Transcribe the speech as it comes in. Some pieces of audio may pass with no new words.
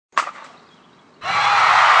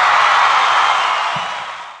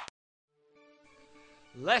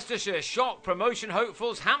Leicestershire shocked promotion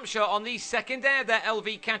hopefuls Hampshire on the second day of their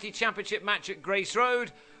LV County Championship match at Grace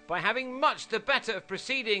Road by having much the better of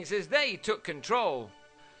proceedings as they took control.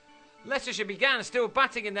 Leicestershire began still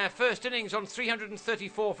batting in their first innings on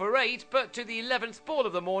 334 for 8, but to the 11th ball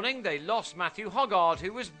of the morning they lost Matthew Hoggard,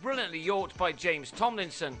 who was brilliantly yorked by James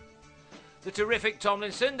Tomlinson. The terrific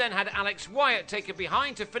Tomlinson then had Alex Wyatt taken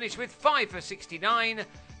behind to finish with 5 for 69,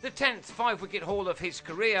 the 10th 5-wicket haul of his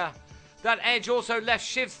career. That edge also left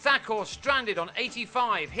Shiv Thakur stranded on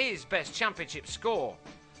 85, his best championship score.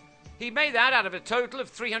 He made that out of a total of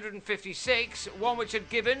 356, one which had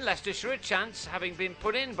given Leicestershire a chance, having been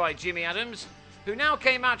put in by Jimmy Adams, who now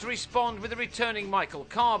came out to respond with the returning Michael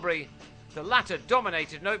Carberry. The latter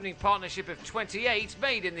dominated an opening partnership of 28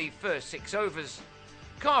 made in the first 6 overs.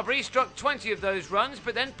 Carberry struck 20 of those runs,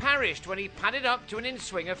 but then perished when he padded up to an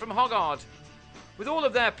in-swinger from Hoggard. With all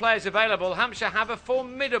of their players available, Hampshire have a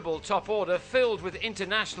formidable top order filled with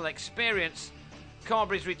international experience.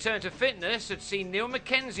 Carberry's return to fitness had seen Neil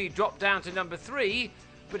Mackenzie drop down to number 3,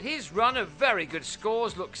 but his run of very good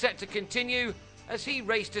scores looked set to continue as he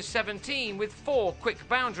raced to 17 with 4 quick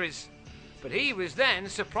boundaries. But he was then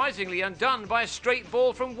surprisingly undone by a straight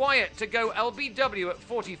ball from Wyatt to go LBW at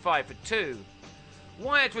 45 for 2.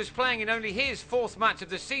 Wyatt was playing in only his 4th match of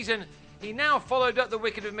the season. He now followed up the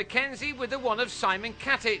wicket of Mackenzie with the one of Simon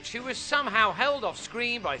Katic, who was somehow held off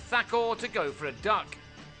screen by Thakur to go for a duck.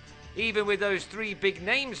 Even with those 3 big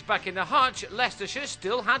names back in the hutch, Leicestershire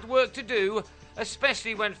still had work to do,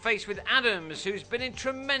 especially when faced with Adams, who's been in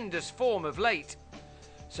tremendous form of late.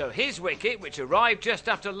 So his wicket, which arrived just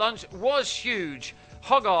after lunch, was huge,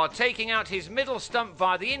 Hoggard taking out his middle stump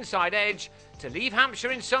via the inside edge to leave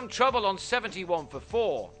Hampshire in some trouble on 71 for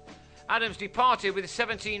 4. Adams departed with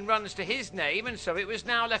 17 runs to his name, and so it was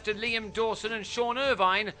now left to Liam Dawson and Sean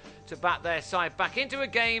Irvine to bat their side back into a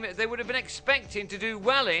game they would have been expecting to do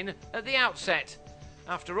well in at the outset.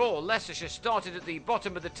 After all, Leicestershire started at the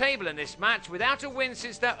bottom of the table in this match without a win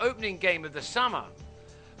since their opening game of the summer.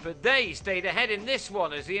 But they stayed ahead in this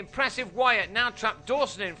one as the impressive Wyatt now trapped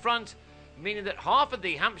Dawson in front, meaning that half of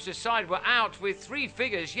the Hampshire side were out with 3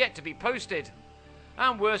 figures yet to be posted.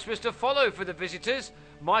 And worse was to follow for the visitors.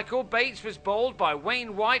 Michael Bates was bowled by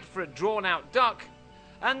Wayne White for a drawn-out duck.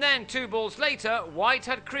 And then 2 balls later, White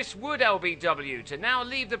had Chris Wood LBW to now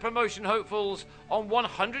leave the promotion hopefuls on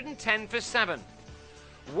 110 for 7.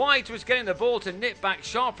 White was getting the ball to nip back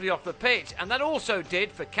sharply off the pitch, and that also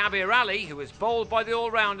did for Kabir Ali, who was bowled by the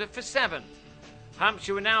all-rounder for 7.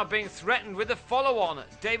 Hampshire were now being threatened with the follow-on.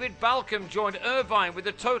 David Balcombe joined Irvine with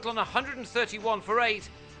a total on 131 for 8,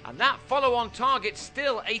 and that follow-on target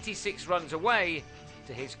still 86 runs away.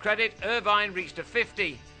 To his credit, Irvine reached a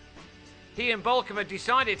 50. He and Balcombe had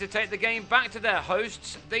decided to take the game back to their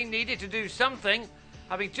hosts. They needed to do something.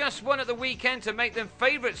 Having just won at the weekend to make them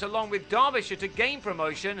favourites along with Derbyshire to gain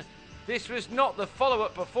promotion, this was not the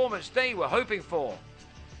follow-up performance they were hoping for.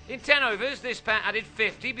 In 10 overs, this pair added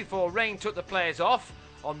 50 before rain took the players off.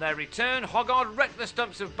 On their return, Hoggard wrecked the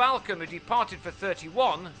stumps of Balcombe, who departed for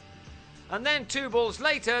 31. And then 2 balls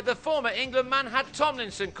later, the former England man had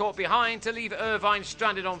Tomlinson caught behind to leave Irvine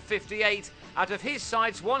stranded on 58 out of his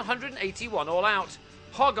side's 181 all out.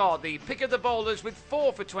 Hoggard, the pick of the bowlers, with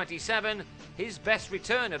 4 for 27, his best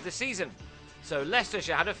return of the season. So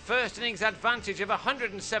Leicestershire had a first innings advantage of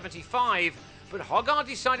 175, but Hoggard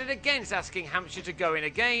decided against asking Hampshire to go in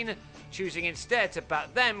again, choosing instead to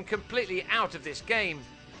bat them completely out of this game.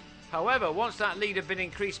 However, once that lead had been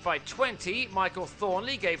increased by 20, Michael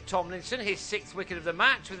Thornley gave Tomlinson his 6th wicket of the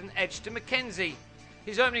match with an edge to Mackenzie.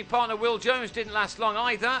 His opening partner Will Jones didn't last long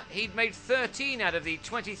either. He'd made 13 out of the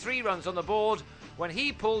 23 runs on the board when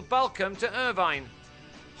he pulled Balcombe to Irvine.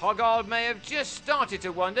 Hoggard may have just started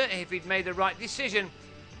to wonder if he'd made the right decision,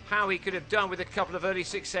 how he could have done with a couple of early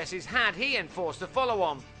successes had he enforced a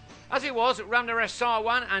follow-on. As it was, Ramnaresh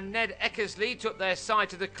Sarwan and Ned Eckersley took their side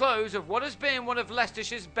to the close of what has been one of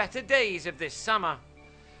Leicestershire's better days of this summer.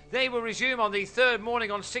 They will resume on the 3rd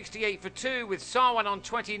morning on 68 for 2 with Sarwan on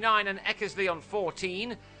 29 and Eckersley on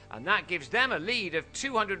 14, and that gives them a lead of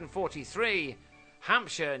 243.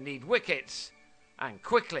 Hampshire need wickets, and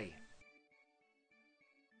quickly.